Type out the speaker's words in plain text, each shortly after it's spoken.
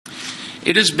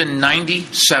It has been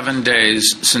 97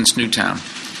 days since Newtown.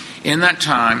 In that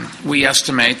time, we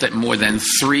estimate that more than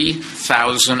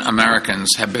 3,000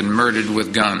 Americans have been murdered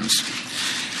with guns.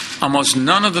 Almost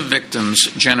none of the victims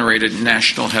generated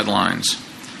national headlines,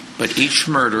 but each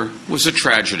murder was a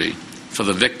tragedy for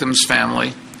the victim's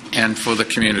family and for the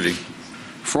community.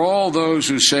 For all those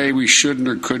who say we shouldn't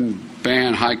or couldn't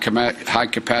ban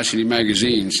high-capacity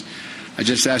magazines, I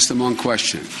just ask them one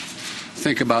question.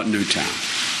 Think about Newtown.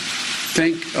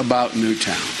 Think about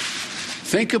Newtown.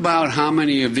 Think about how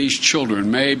many of these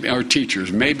children or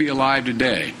teachers may be alive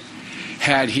today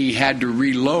had he had to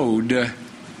reload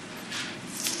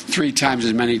 3 times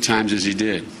as many times as he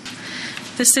did.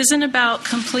 This isn't about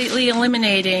completely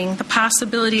eliminating the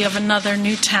possibility of another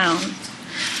Newtown.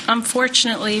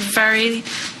 Unfortunately, very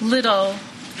little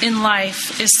in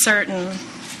life is certain.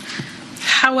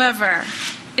 However,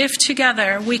 if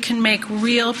together we can make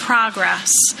real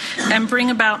progress and bring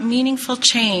about meaningful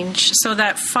change so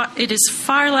that it is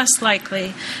far less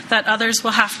likely that others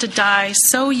will have to die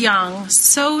so young,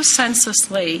 so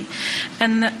senselessly,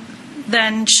 and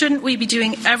then shouldn't we be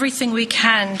doing everything we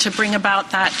can to bring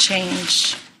about that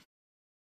change?